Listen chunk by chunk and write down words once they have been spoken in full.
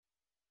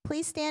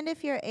Please stand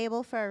if you're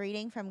able for a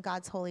reading from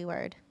God's holy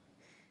word.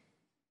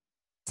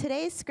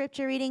 Today's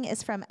scripture reading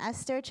is from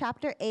Esther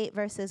chapter 8,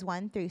 verses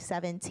 1 through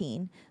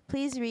 17.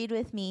 Please read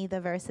with me the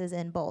verses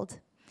in bold.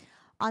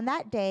 On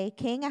that day,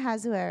 King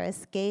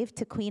Ahasuerus gave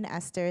to Queen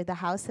Esther the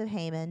house of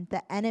Haman,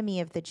 the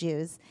enemy of the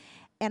Jews,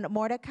 and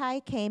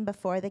Mordecai came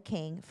before the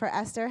king, for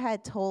Esther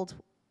had told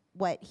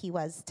what he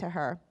was to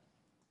her.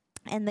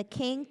 And the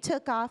king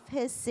took off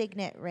his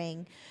signet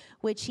ring,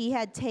 which he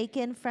had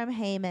taken from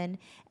Haman,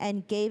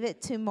 and gave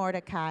it to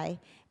Mordecai.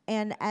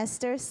 And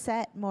Esther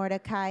set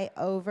Mordecai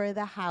over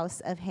the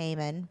house of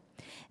Haman.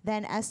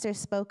 Then Esther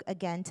spoke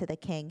again to the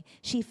king.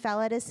 She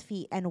fell at his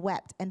feet and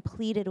wept and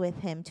pleaded with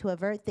him to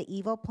avert the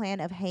evil plan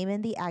of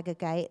Haman the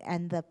Agagite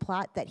and the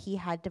plot that he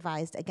had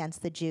devised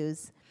against the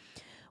Jews.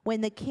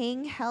 When the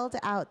king held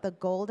out the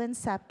golden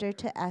scepter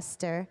to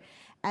Esther,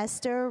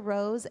 Esther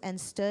rose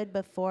and stood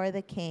before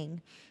the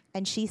king.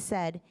 And she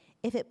said,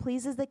 "If it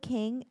pleases the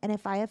king, and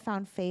if I have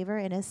found favor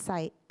in his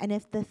sight, and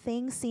if the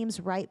thing seems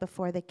right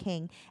before the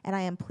king, and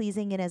I am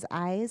pleasing in his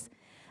eyes,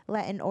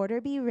 let an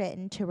order be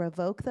written to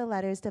revoke the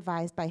letters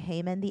devised by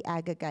Haman the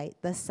Agagite,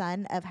 the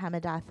son of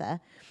Hammedatha,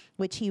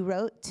 which he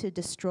wrote to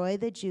destroy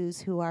the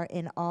Jews who are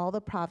in all the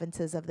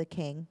provinces of the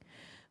king.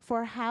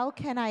 For how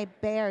can I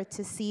bear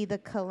to see the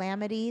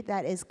calamity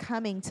that is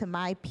coming to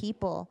my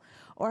people?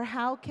 Or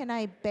how can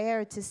I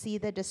bear to see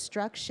the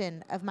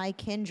destruction of my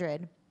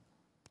kindred?"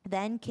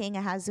 Then King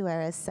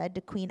Ahasuerus said to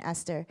Queen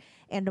Esther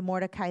and to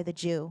Mordecai the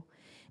Jew,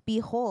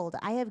 "Behold,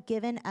 I have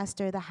given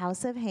Esther the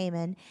house of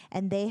Haman,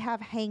 and they have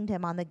hanged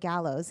him on the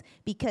gallows,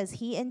 because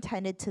he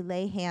intended to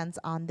lay hands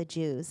on the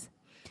Jews.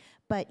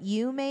 But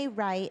you may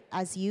write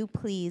as you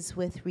please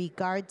with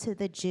regard to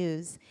the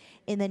Jews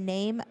in the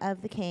name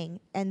of the king,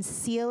 and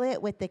seal it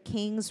with the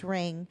king's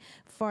ring,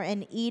 for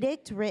an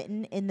edict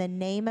written in the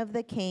name of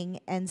the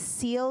king and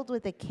sealed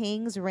with the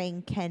king's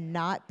ring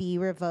cannot be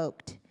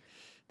revoked."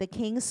 The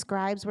king's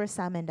scribes were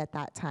summoned at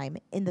that time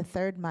in the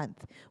 3rd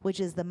month, which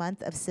is the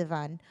month of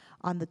Sivan,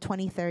 on the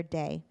 23rd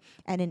day.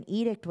 And an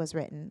edict was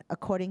written,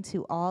 according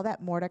to all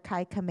that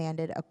Mordecai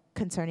commanded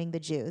concerning the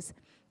Jews,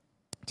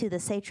 to the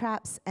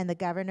satraps and the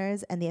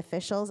governors and the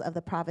officials of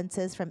the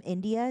provinces from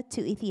India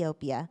to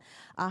Ethiopia,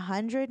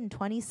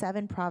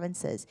 127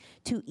 provinces,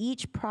 to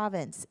each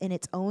province in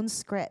its own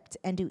script,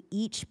 and to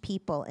each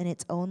people in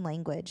its own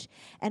language,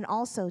 and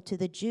also to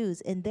the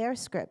Jews in their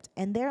script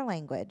and their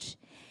language.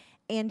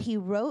 And he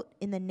wrote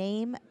in the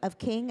name of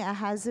King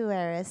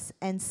Ahasuerus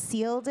and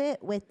sealed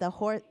it with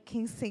the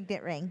king's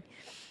signet ring.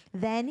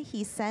 Then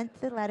he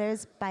sent the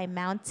letters by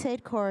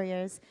mounted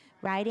couriers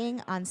riding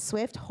on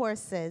swift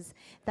horses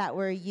that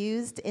were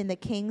used in the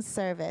king's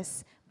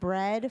service,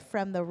 bred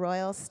from the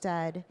royal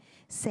stud,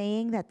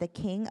 saying that the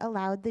king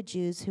allowed the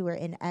Jews who were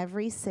in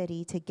every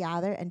city to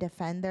gather and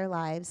defend their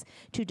lives,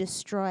 to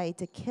destroy,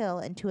 to kill,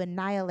 and to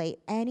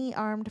annihilate any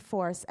armed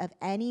force of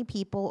any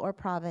people or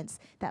province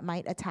that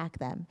might attack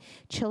them,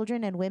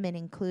 children and women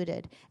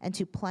included, and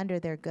to plunder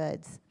their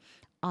goods.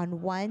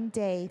 On one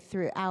day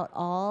throughout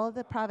all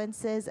the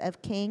provinces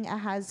of King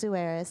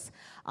Ahasuerus,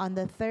 on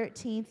the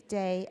 13th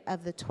day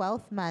of the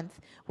 12th month,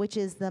 which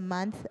is the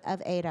month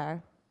of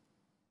Adar.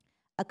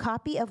 A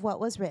copy of what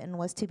was written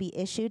was to be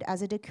issued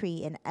as a decree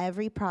in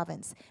every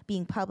province,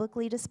 being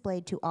publicly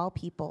displayed to all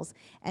peoples,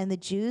 and the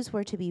Jews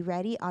were to be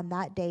ready on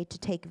that day to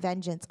take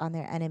vengeance on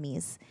their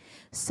enemies.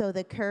 So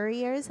the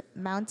couriers,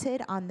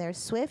 mounted on their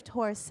swift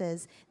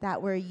horses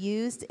that were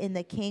used in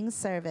the king's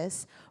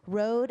service,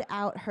 rode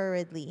out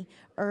hurriedly,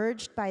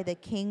 urged by the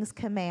king's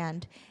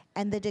command,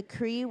 and the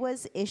decree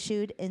was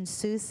issued in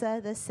Susa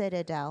the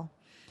citadel.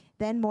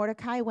 Then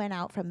Mordecai went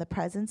out from the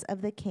presence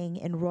of the king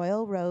in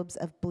royal robes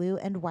of blue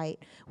and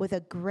white, with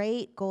a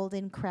great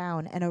golden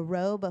crown and a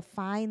robe of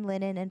fine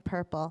linen and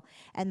purple,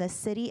 and the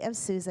city of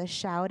Susa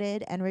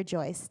shouted and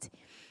rejoiced.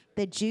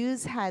 The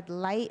Jews had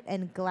light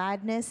and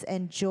gladness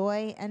and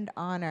joy and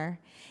honor.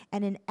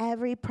 And in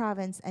every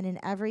province and in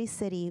every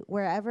city,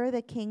 wherever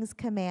the king's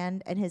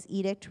command and his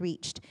edict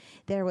reached,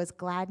 there was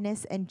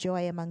gladness and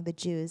joy among the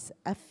Jews,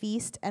 a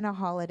feast and a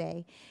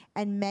holiday.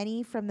 And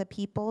many from the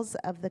peoples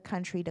of the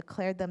country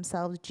declared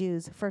themselves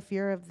Jews, for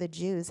fear of the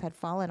Jews had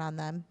fallen on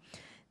them.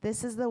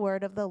 This is the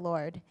word of the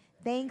Lord.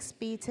 Thanks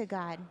be to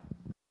God.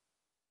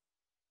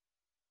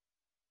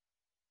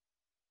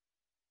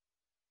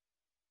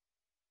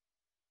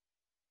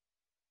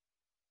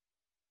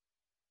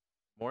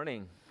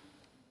 Morning.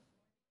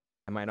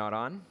 Am I not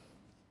on?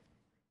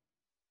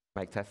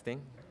 Mic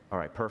testing? All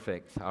right,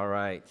 perfect. All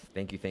right,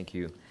 thank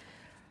you.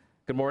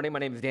 Good morning, my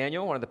name is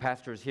Daniel, one of the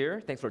pastors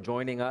here. Thanks for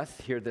joining us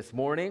here this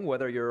morning,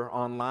 whether you're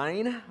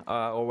online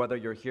or whether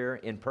you're here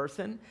in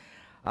person,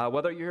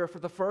 whether you're here for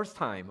the first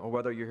time or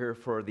whether you're here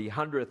for the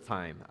 100th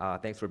time.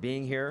 Thanks for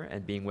being here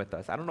and being with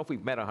us. I don't know if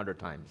we've met 100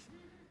 times.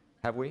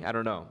 Have we? I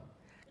don't know.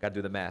 Got to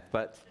do the math.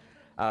 But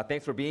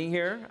thanks for being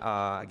here.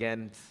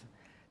 Again,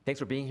 thanks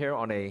for being here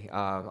on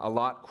a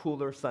lot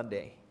cooler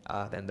Sunday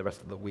than the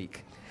rest of the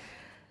week.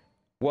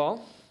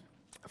 Well,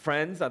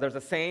 friends, there's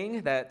a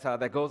saying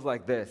that goes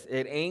like this: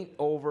 it ain't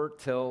over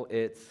till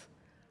it's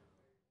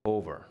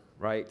over,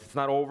 right? It's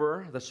not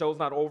over. The show's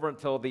not over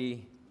until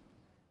and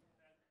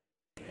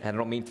I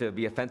don't mean to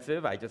be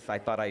offensive. I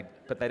thought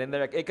I'd put that in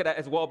there. It could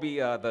as well be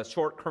the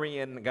short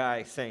Korean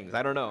guy sings.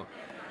 I don't know.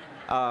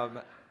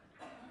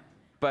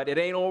 But it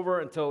ain't over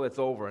until it's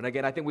over. And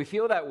again, I think we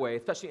feel that way,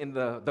 especially in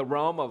the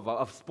realm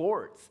of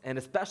sports, and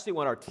especially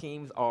when our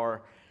teams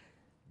are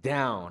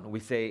down. We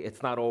say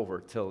it's not over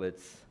till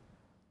it's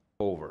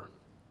over.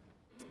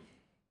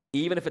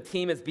 Even if a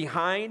team is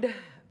behind,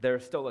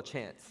 there's still a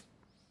chance.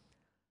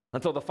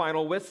 Until the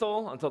final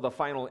whistle, until the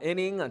final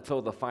inning,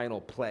 until the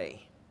final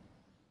play.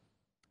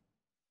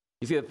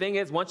 You see, the thing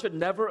is, one should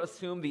never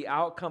assume the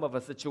outcome of a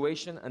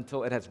situation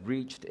until it has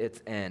reached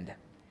its end.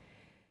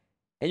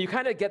 And you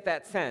kind of get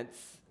that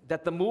sense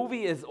that the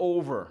movie is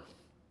over,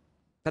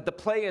 that the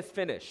play is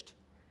finished.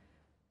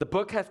 The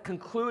book has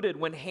concluded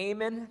when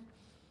Haman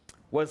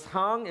was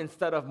hung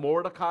instead of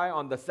Mordecai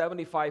on the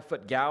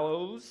 75-foot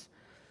gallows.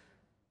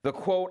 The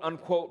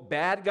quote-unquote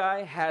bad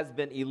guy has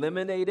been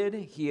eliminated.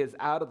 He is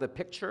out of the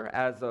picture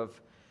as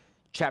of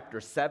chapter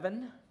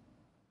 7.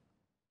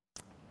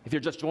 If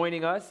you're just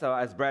joining us,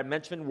 as Brad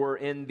mentioned, we're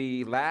in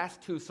the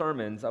last two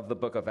sermons of the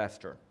book of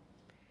Esther.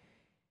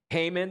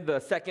 Haman,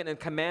 the second in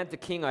command to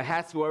King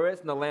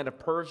Ahasuerus in the land of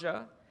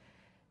Persia,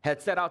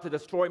 had set out to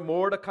destroy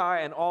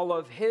Mordecai and all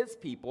of his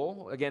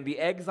people, again, the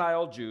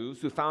exiled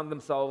Jews who found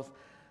themselves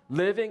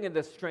living in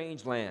this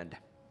strange land.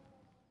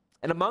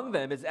 And among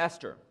them is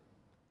Esther,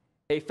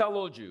 a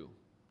fellow Jew,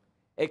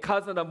 a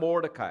cousin of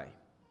Mordecai,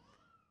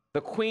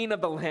 the queen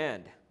of the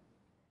land,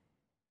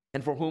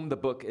 and for whom the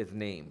book is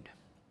named.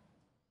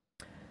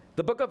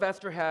 The book of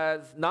Esther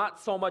has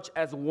not so much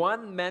as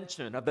one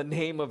mention of the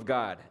name of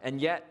God, and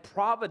yet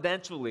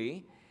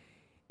providentially,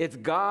 it's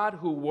God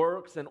who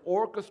works and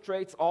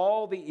orchestrates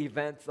all the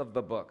events of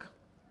the book.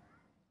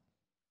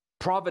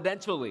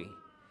 Providentially,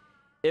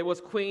 it was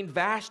Queen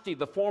Vashti,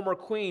 the former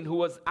queen, who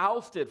was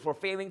ousted for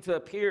failing to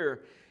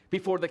appear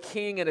before the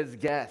king and his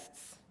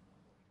guests.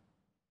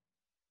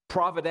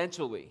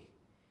 Providentially,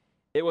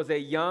 it was a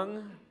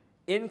young,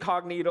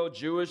 incognito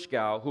Jewish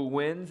gal who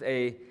wins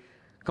a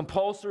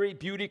compulsory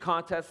beauty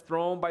contest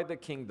thrown by the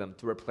kingdom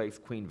to replace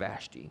Queen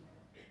Vashti.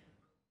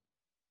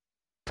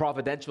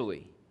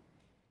 Providentially,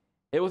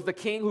 it was the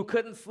king who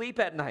couldn't sleep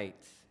at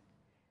night.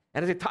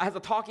 And as a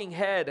talking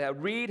head,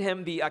 read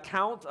him the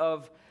account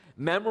of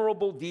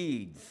memorable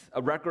deeds,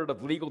 a record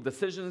of legal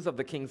decisions of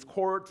the king's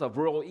courts, of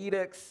royal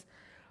edicts,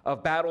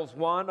 of battles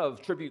won,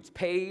 of tributes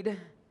paid.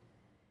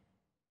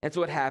 And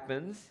so it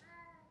happens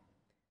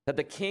that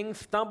the king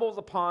stumbles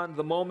upon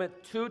the moment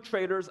two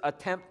traitors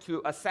attempt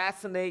to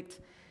assassinate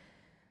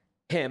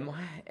him,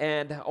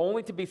 and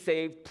only to be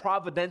saved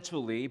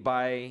providentially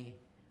by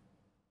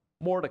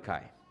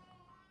Mordecai.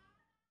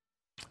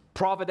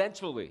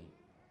 Providentially,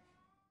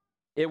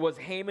 it was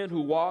Haman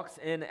who walks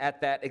in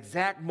at that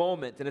exact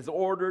moment and is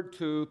ordered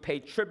to pay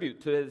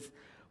tribute to his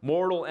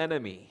mortal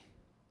enemy,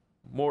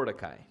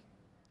 Mordecai.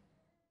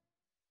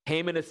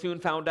 Haman is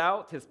soon found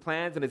out, his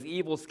plans and his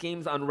evil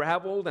schemes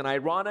unraveled, and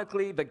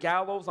ironically, the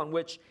gallows on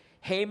which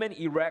Haman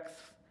erects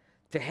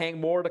to hang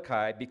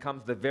Mordecai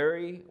becomes the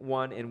very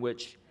one in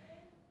which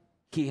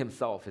he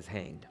himself is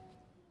hanged.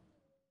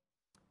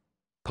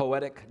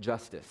 Poetic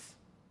justice.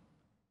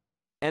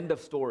 End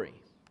of story.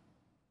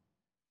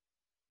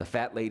 The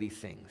fat lady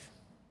sings.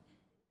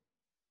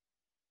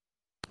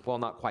 Well,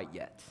 not quite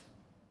yet.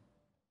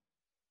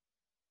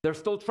 There's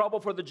still trouble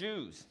for the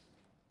Jews.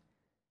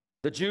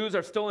 The Jews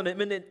are still in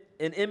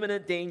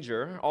imminent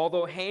danger,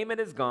 although Haman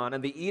is gone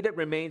and the edict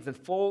remains in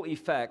full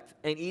effect.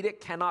 An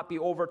edict cannot be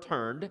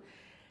overturned.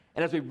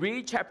 And as we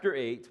read chapter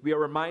 8, we are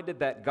reminded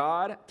that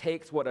God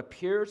takes what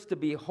appears to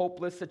be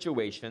hopeless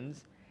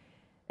situations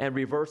and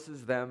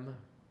reverses them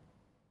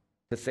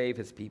to save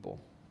his people.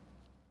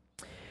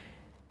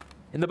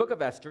 In the book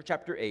of Esther,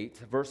 chapter 8,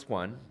 verse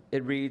 1,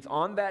 it reads,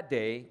 "On that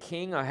day,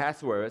 King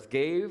Ahasuerus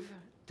gave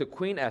to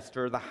Queen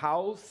Esther the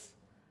house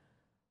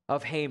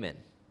of Haman,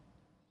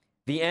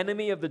 the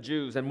enemy of the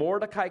Jews, and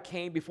Mordecai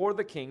came before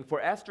the king, for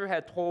Esther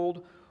had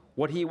told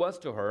what he was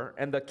to her,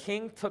 and the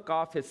king took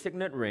off his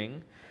signet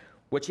ring,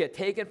 which he had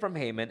taken from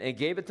Haman, and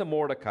gave it to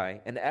Mordecai,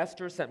 and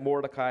Esther sent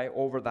Mordecai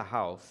over the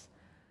house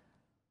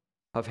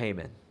of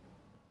Haman."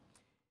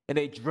 In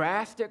a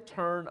drastic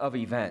turn of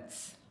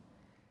events,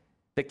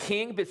 the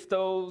king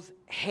bestows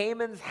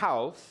Haman's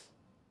house,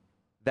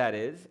 that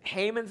is,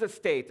 Haman's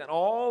estate and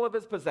all of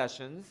his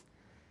possessions,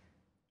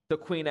 to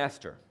Queen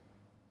Esther.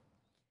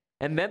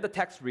 And then the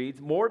text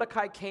reads,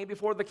 "Mordecai came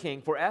before the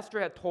king, for Esther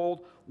had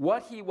told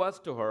what he was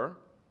to her,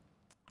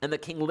 and the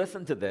king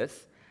listened to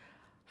this.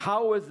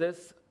 How is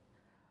this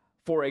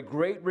for a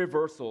great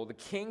reversal? The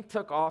king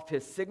took off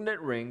his signet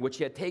ring, which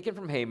he had taken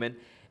from Haman,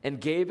 and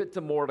gave it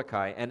to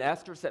Mordecai, and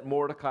Esther set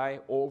Mordecai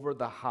over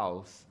the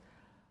house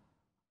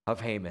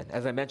of Haman."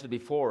 As I mentioned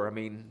before,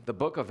 the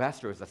book of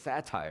Esther is a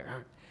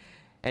satire.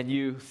 And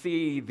you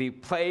see the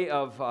play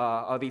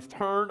of these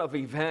turn of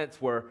events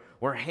where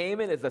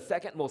Haman is the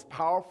second most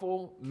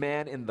powerful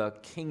man in the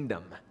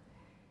kingdom.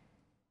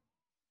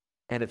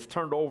 And it's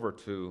turned over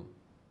to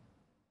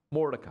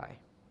Mordecai,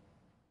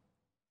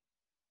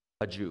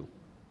 a Jew.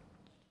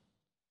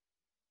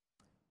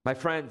 My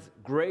friends,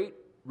 great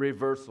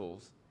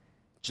reversals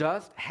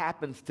just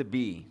happens to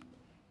be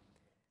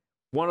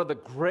one of the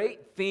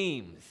great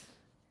themes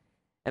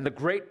and the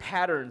great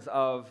patterns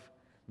of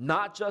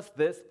not just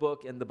this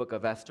book in the book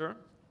of Esther,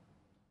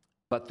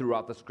 but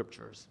throughout the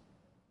scriptures.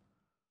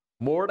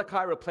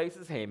 Mordecai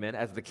replaces Haman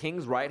as the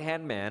king's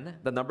right-hand man,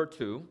 the number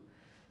 2,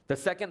 the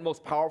second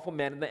most powerful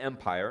man in the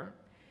empire,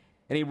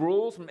 and he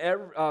rules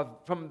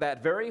from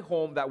that very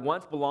home that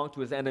once belonged to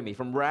his enemy,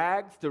 from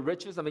rags to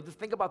riches. I mean, just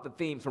think about the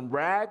themes, from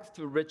rags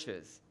to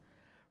riches,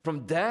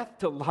 from death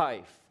to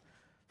life,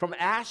 from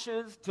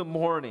ashes to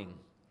mourning,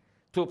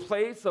 to a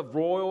place of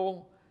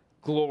royal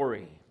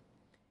glory.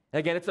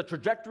 Again, it's a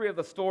trajectory of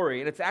the story,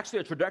 and it's actually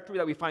a trajectory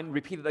that we find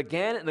repeated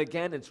again and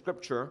again in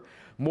Scripture.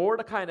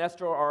 Mordecai and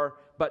Esther are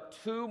but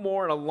 2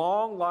 more in a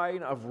long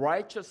line of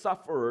righteous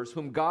sufferers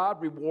whom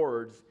God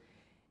rewards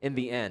in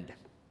the end.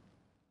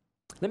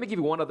 Let me give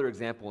you one other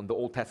example in the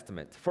Old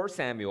Testament. 1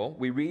 Samuel,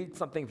 we read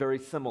something very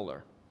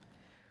similar.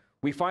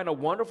 We find a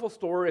wonderful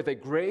story of a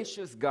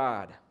gracious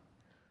God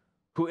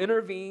who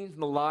intervenes in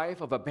the life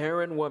of a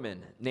barren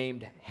woman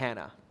named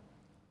Hannah.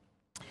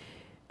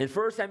 In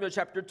 1 Samuel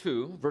chapter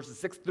 2, verses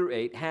 6 through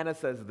 8, Hannah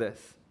says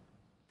this: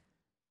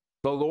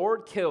 "The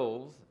Lord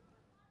kills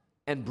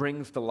and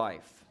brings to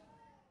life.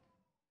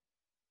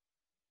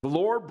 The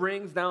Lord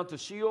brings down to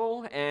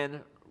Sheol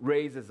and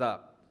raises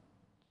up.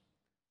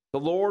 The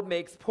Lord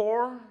makes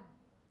poor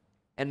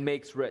and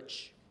makes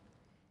rich.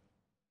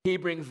 He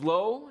brings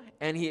low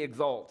and he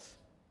exalts.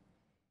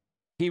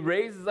 He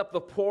raises up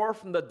the poor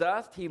from the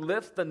dust. He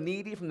lifts the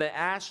needy from the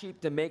ash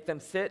heap to make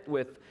them sit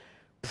with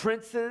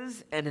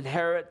princes and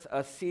inherit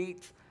a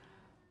seat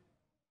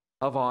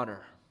of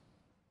honor."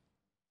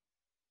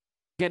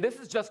 Again, this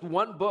is just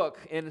one book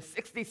in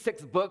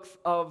 66 books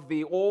of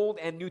the Old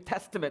and New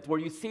Testament where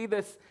you see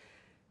this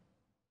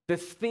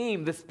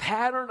theme, this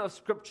pattern of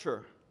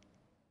Scripture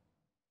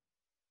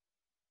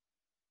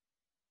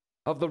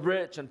of the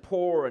rich and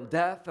poor and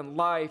death and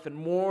life and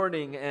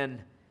mourning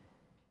and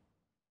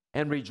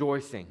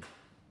rejoicing.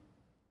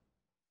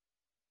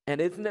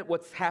 And isn't it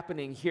what's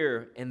happening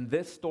here in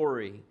this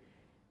story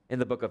in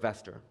the book of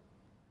Esther?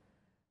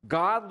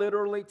 God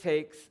literally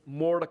takes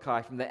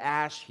Mordecai from the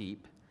ash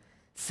heap,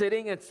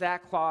 sitting in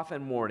sackcloth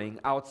and mourning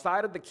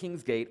outside of the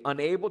king's gate,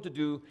 unable to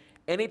do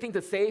anything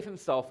to save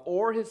himself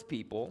or his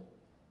people,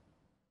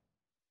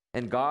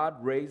 and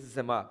God raises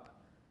him up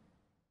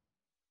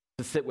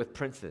to sit with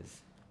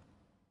princes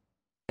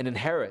and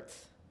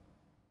inherits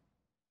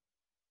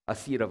a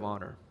seat of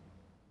honor.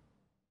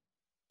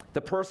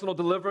 The personal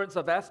deliverance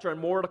of Esther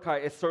and Mordecai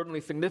is certainly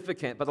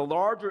significant, but the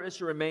larger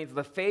issue remains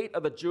the fate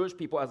of the Jewish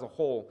people as a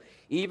whole.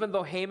 Even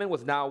though Haman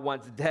was now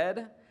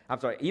dead,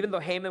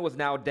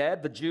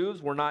 the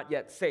Jews were not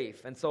yet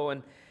safe. And so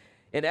in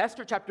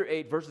Esther chapter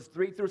 8, verses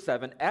 3 through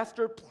 7,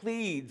 Esther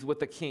pleads with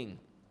the king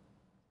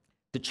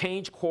to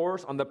change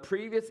course on the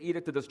previous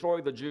edict to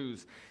destroy the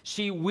Jews.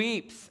 She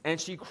weeps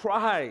and she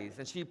cries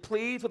and she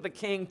pleads with the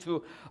king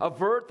to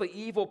avert the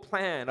evil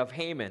plan of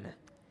Haman.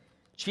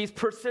 She's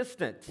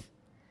persistent.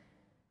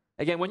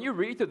 Again, when you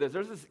read through this,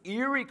 there's this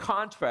eerie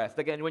contrast.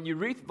 Again, when you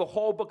read through the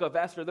whole book of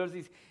Esther, there's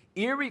these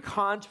eerie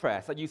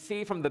contrasts that you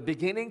see from the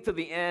beginning to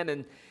the end,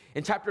 and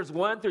in chapters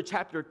 1 through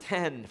chapter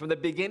 10, from the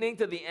beginning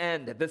to the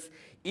end, this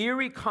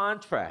eerie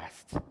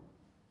contrast.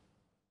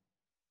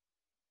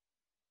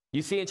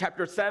 You see in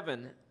chapter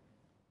 7,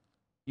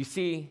 you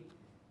see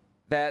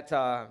that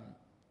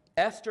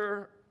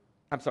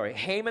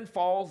Haman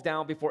falls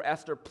down before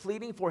Esther,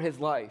 pleading for his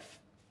life.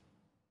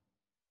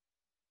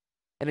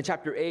 And in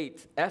chapter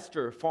 8,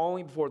 Esther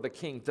falling before the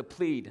king to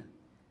plead,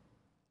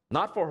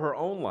 not for her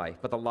own life,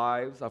 but the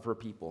lives of her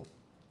people.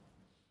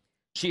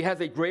 She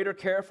has a greater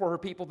care for her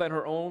people than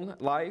her own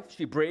life.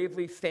 She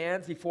bravely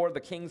stands before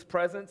the king's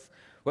presence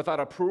without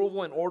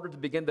approval in order to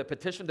begin the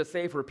petition to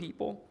save her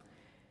people.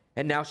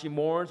 And now she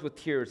mourns with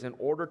tears in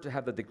order to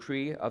have the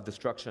decree of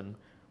destruction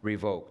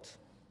revoked.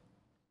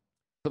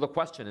 So the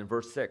question in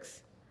verse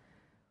 6,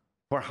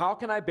 "For how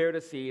can I bear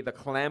to see the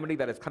calamity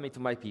that is coming to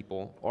my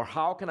people? Or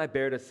how can I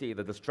bear to see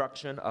the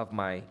destruction of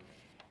my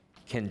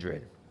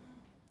kindred?"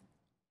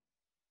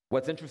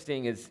 What's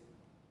interesting is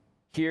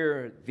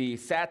here the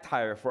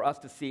satire for us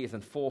to see is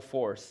in full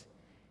force.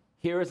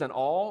 Here is an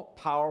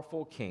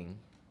all-powerful king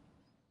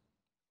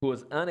who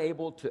is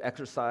unable to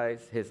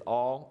exercise his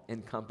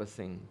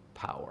all-encompassing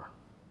power.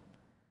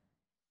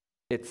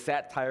 It's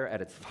satire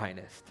at its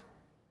finest.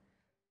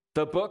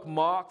 The book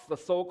mocks the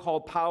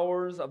so-called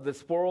powers of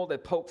this world.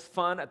 It pokes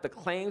fun at the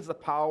claims of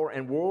power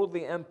and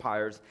worldly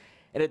empires,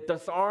 and it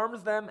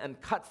disarms them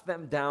and cuts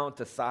them down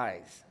to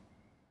size.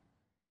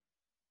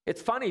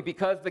 It's funny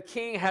because the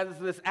king has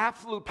this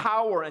absolute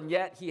power, and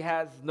yet he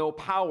has no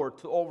power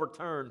to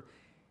overturn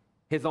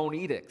his own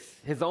edicts,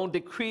 his own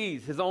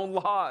decrees, his own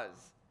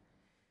laws.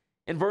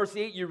 In verse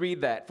 8, you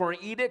read that, "For an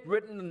edict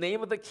written in the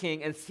name of the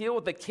king and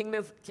sealed with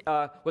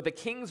the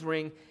king's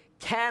ring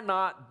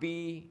cannot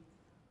be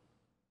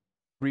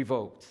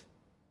revoked."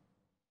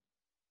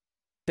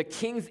 The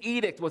king's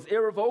edict was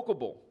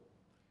irrevocable.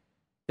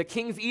 The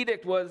king's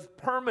edict was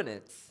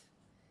permanent.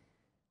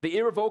 The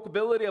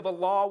irrevocability of a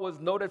law was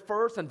noted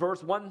first in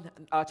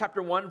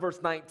chapter 1, verse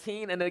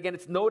 19, and again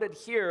it's noted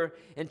here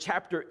in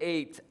chapter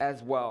 8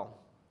 as well.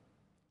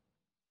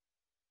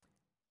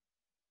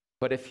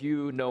 But if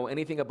you know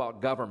anything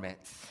about government,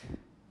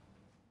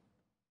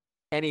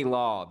 any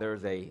law,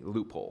 there's a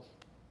loophole.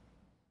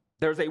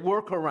 There's a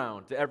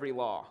workaround to every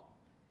law.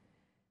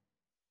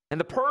 And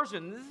the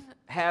Persians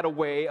had a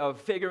way of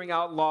figuring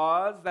out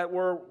laws that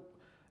were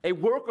a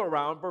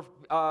workaround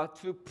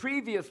to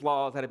previous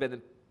laws that had been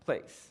in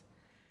place.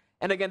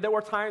 And again, there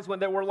were times when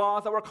there were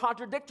laws that were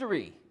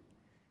contradictory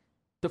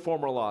to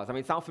former laws. I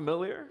mean, sound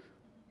familiar?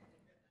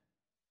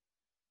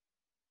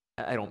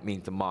 I don't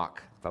mean to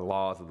mock the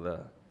laws of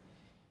the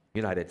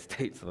United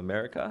States of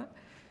America,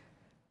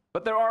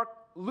 but there are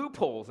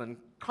loopholes and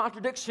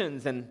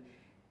contradictions, and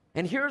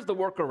here's the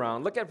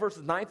workaround. Look at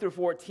verses 9 through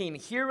 14.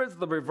 Here is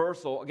the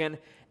reversal. Again,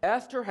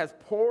 Esther has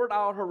poured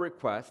out her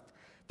request.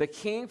 The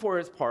king, for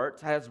his part,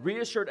 has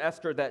reassured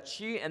Esther that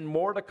she and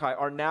Mordecai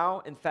are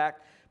now, in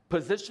fact,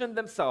 positioned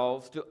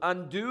themselves to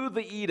undo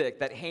the edict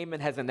that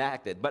Haman has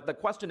enacted. But the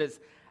question is,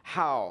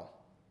 how?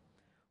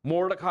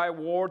 Mordecai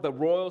wore the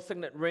royal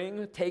signet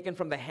ring taken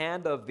from the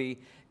hand of the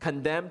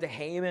condemned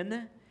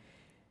Haman.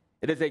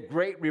 It is a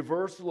great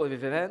reversal of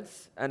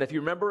events. And if you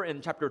remember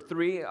in chapter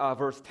 3,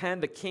 verse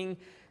 10, the king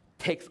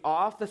takes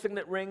off the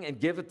signet ring and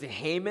gives it to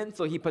Haman,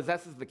 so he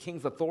possesses the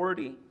king's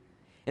authority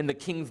in the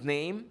king's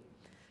name.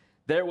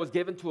 There it was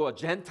given to a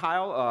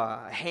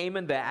Gentile,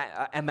 Haman, the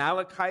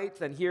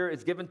Amalekites, and here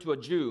it's given to a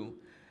Jew,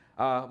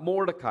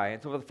 Mordecai.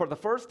 And so for the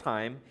first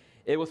time,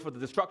 it was for the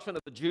destruction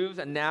of the Jews,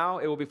 and now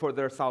it will be for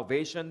their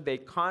salvation. They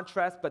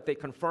contrast, but they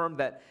confirm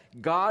that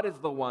God is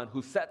the one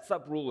who sets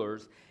up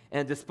rulers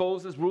and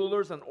disposes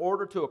rulers in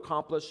order to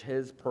accomplish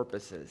his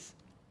purposes.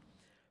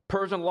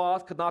 Persian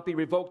laws could not be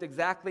revoked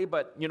exactly,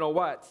 but you know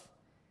what?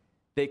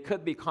 They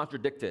could be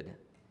contradicted.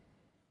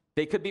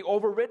 They could be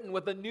overridden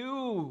with a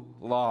new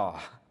law.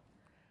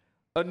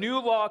 A new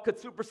law could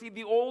supersede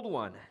the old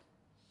one.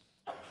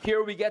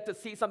 Here we get to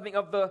see something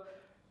of the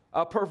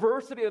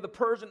perversity of the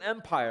Persian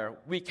Empire.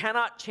 We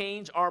cannot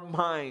change our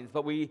minds,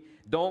 but we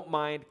don't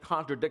mind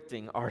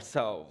contradicting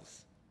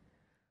ourselves.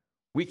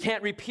 We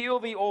can't repeal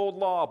the old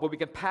law, but we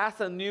can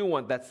pass a new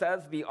one that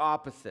says the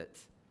opposite.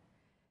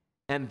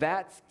 And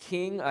that's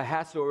King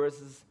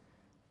Ahasuerus'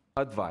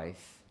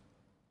 advice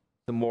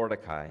to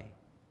Mordecai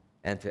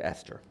and to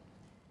Esther.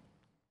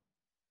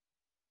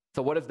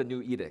 So what is the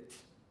new edict?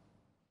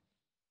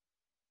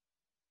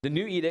 The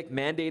new edict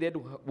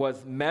mandated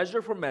was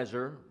measure for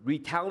measure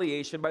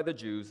retaliation by the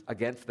Jews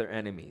against their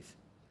enemies.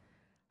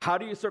 How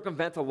do you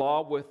circumvent a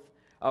law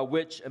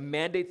which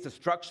mandates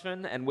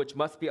destruction and which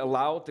must be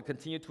allowed to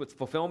continue to its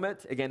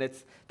fulfillment? Again,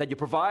 it's that you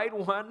provide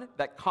one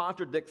that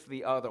contradicts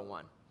the other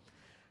one.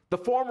 The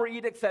former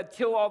edict said,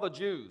 kill all the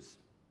Jews.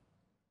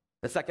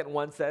 The second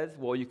one says,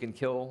 well, you can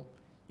kill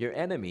your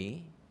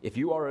enemy, if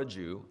you are a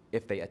Jew,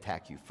 if they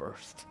attack you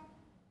first.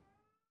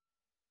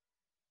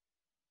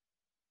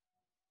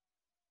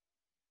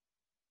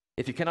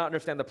 If you cannot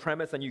understand the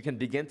premise, and you can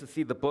begin to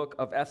see the book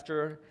of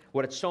Esther,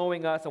 what it's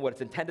showing us and what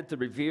it's intended to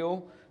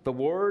reveal, the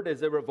word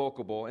is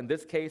irrevocable. In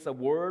this case, a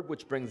word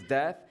which brings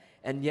death,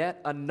 and yet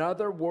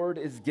another word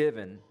is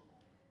given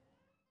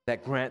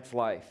that grants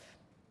life.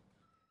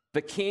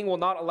 The king will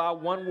not allow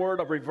one word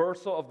of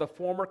reversal of the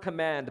former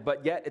command,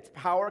 but yet its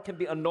power can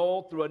be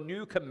annulled through a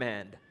new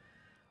command,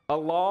 a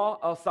law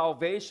of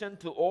salvation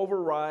to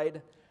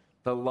override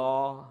the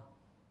law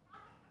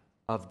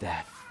of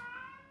death.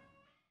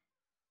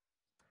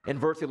 In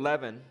verse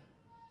 11,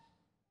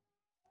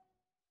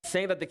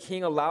 saying that the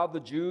king allowed the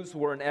Jews who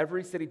were in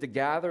every city to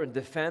gather and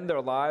defend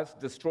their lives, to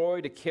destroy,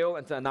 to kill,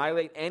 and to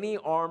annihilate any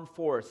armed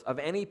force of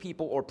any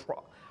people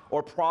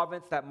or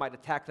province that might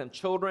attack them,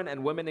 children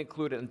and women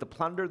included, and to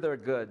plunder their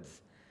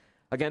goods.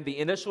 Again, the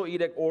initial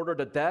edict ordered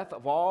the death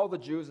of all the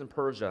Jews in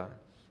Persia,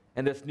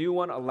 and this new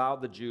one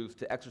allowed the Jews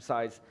to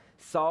exercise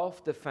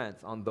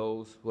self-defense on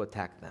those who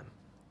attacked them.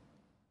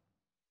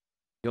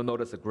 You'll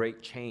notice a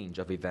great change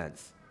of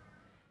events.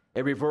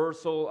 A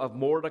reversal of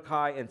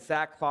Mordecai in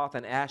sackcloth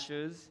and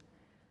ashes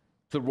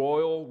to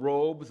royal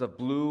robes of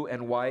blue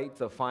and white,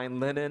 of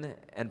fine linen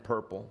and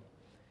purple.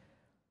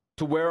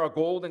 To wear a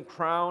golden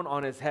crown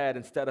on his head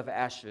instead of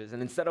ashes.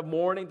 And instead of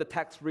mourning, the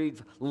text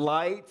reads,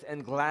 light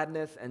and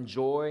gladness and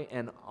joy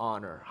and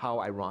honor. How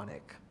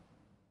ironic.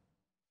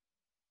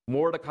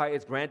 Mordecai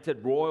is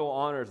granted royal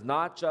honors,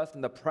 not just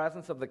in the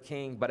presence of the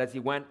king, but as he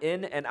went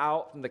in and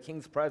out from the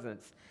king's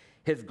presence,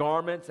 his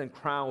garments and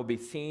crown will be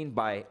seen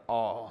by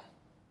all.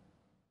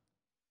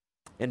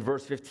 In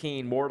verse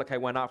 15, Mordecai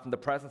went out from the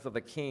presence of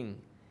the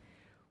king,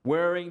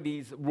 wearing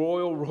these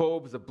royal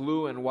robes of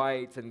blue and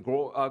white, and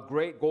a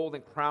great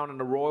golden crown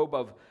and a robe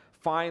of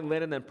fine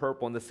linen and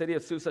purple. And the city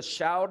of Susa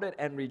shouted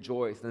and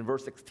rejoiced. And in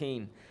verse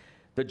 16,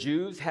 the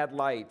Jews had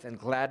light and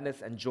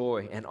gladness and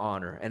joy and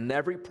honor. And in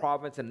every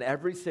province and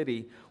every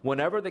city,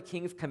 whenever the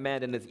king's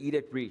command and his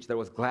edict reached, there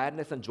was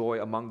gladness and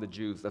joy among the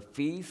Jews, a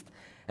feast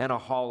and a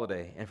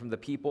holiday. And from the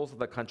peoples of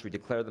the country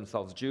declared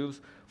themselves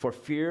Jews, for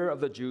fear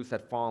of the Jews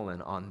had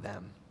fallen on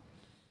them.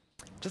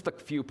 Just a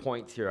few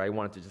points here I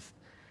wanted to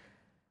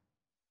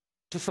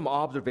just some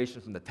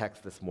observations from the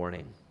text this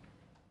morning.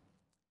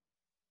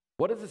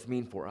 What does this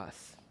mean for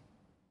us?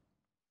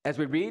 As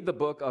we read the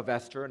book of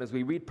Esther, and as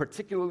we read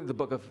particularly the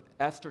book of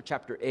Esther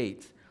chapter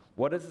 8,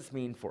 what does this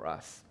mean for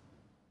us?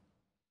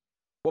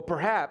 Well,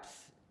 perhaps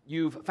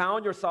you've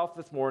found yourself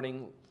this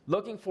morning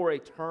looking for a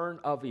turn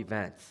of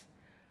events,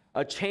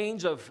 a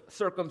change of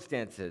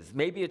circumstances,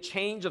 maybe a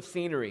change of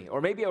scenery, or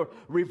maybe a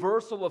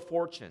reversal of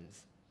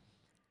fortunes.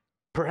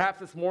 Perhaps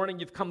this morning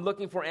you've come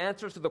looking for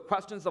answers to the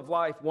questions of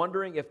life,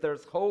 wondering if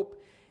there's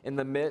hope in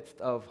the midst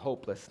of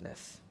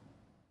hopelessness.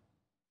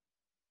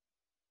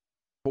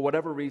 For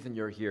whatever reason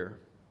you're here,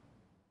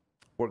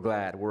 we're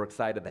glad, we're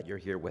excited that you're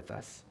here with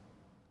us.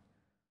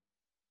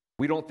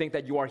 We don't think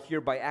that you are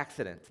here by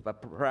accident,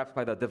 but perhaps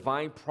by the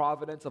divine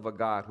providence of a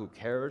God who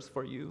cares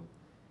for you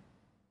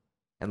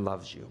and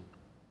loves you.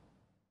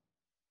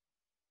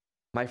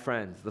 My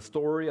friends, the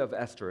story of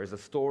Esther is a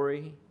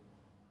story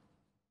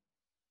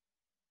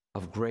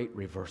of great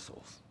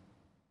reversals.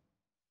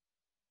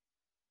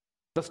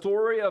 The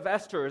story of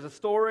Esther is a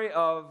story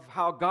of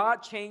how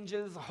God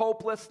changes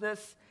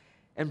hopelessness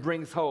and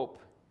brings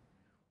hope.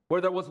 Where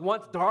there was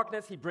once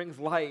darkness, he brings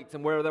light,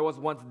 and where there was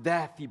once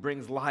death, he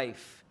brings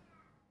life.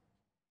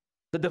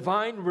 The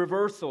divine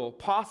reversal,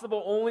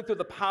 possible only through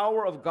the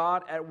power of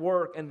God at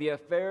work in the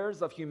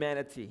affairs of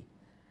humanity.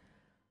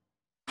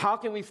 How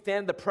can we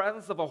stand the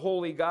presence of a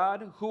holy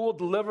God who will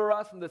deliver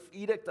us from this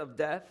edict of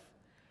death?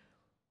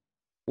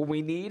 What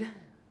we need,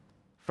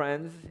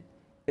 friends,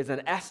 is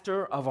an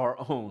Esther of our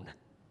own.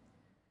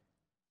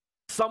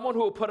 Someone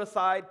who will put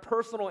aside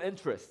personal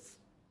interests.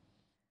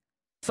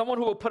 Someone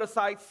who will put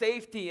aside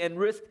safety and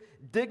risk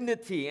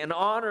dignity and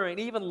honor and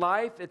even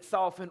life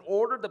itself in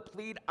order to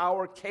plead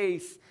our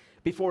case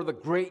before the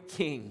great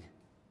King.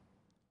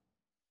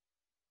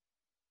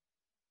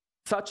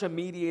 Such a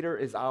mediator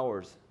is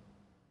ours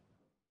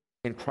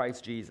in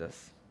Christ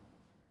Jesus.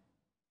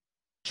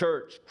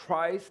 Church,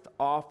 Christ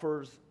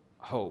offers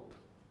hope.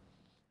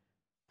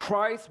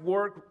 Christ's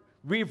work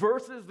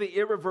reverses the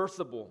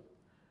irreversible,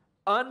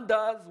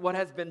 undoes what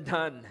has been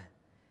done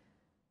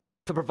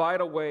to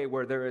provide a way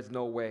where there is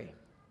no way.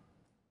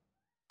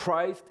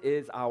 Christ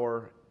is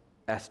our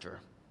Esther.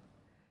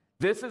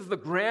 This is the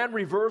grand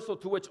reversal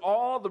to which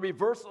all the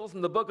reversals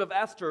in the book of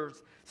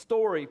Esther's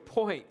story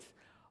point.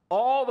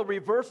 All the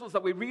reversals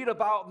that we read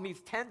about in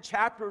these 10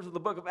 chapters of the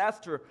book of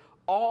Esther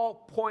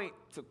all point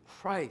to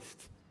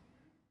Christ.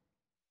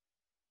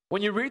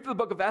 When you read the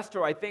book of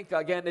Esther, I think,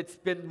 again, it's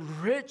been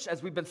rich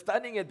as we've been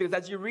studying it, because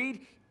as you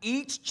read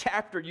each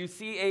chapter, you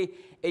see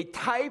a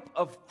type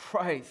of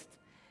Christ,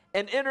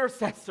 an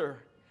intercessor,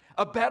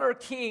 a better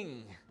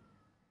king,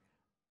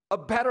 a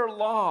better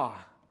law,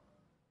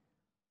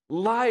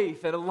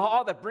 life, and a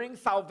law that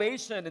brings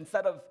salvation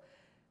instead of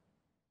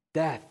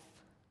death.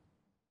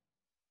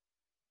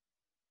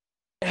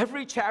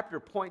 Every chapter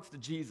points to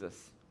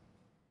Jesus.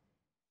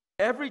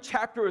 Every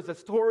chapter is a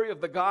story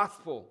of the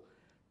gospel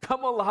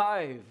come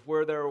alive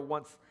where there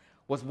was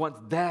once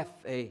death,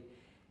 a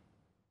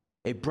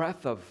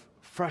breath of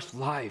fresh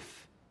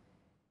life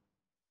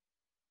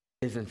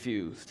is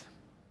infused.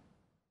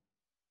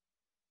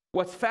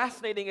 What's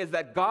fascinating is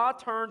that God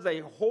turns a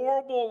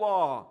horrible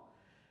law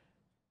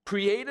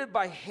created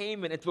by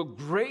Haman into a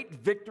great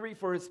victory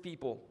for his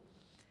people.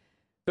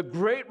 The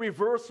great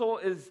reversal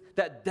is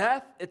that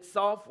death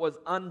itself was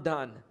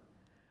undone.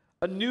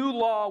 A new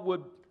law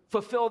would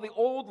fulfill the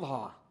old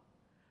law.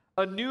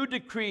 A new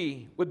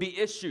decree would be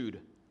issued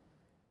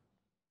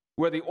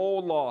where the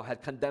old law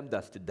had condemned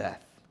us to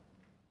death.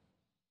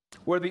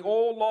 Where the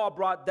old law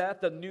brought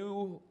death, the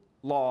new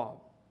law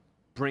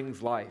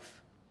brings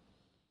life.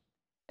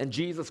 And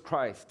Jesus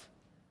Christ,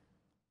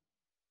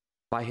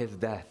 by his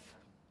death,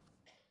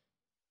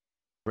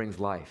 brings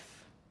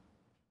life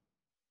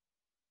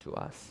to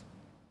us.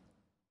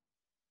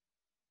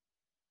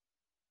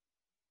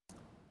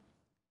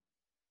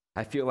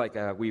 I feel like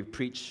we've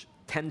preached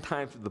 10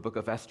 times through the book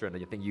of Esther, and I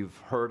think you've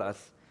heard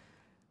us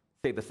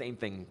say the same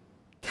thing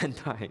 10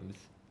 times.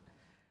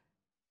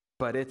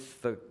 But it's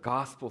the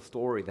gospel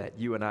story that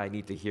you and I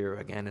need to hear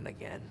again and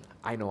again.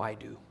 I know I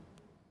do.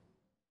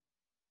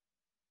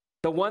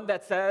 The one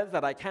that says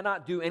that I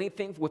cannot do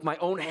anything with my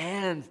own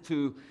hands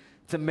to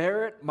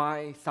merit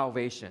my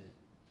salvation.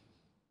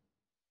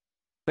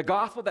 The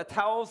gospel that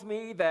tells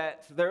me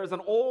that there is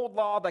an old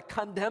law that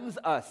condemns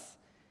us,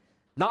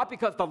 not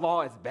because the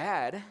law is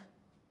bad,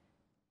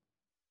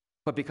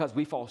 but because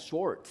we fall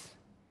short.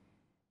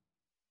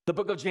 The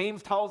book of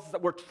James tells us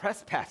that we're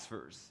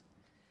trespassers,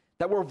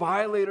 that we're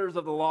violators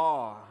of the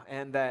law,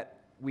 and that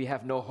we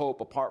have no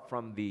hope apart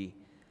from the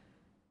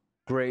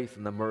grace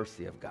and the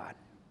mercy of God.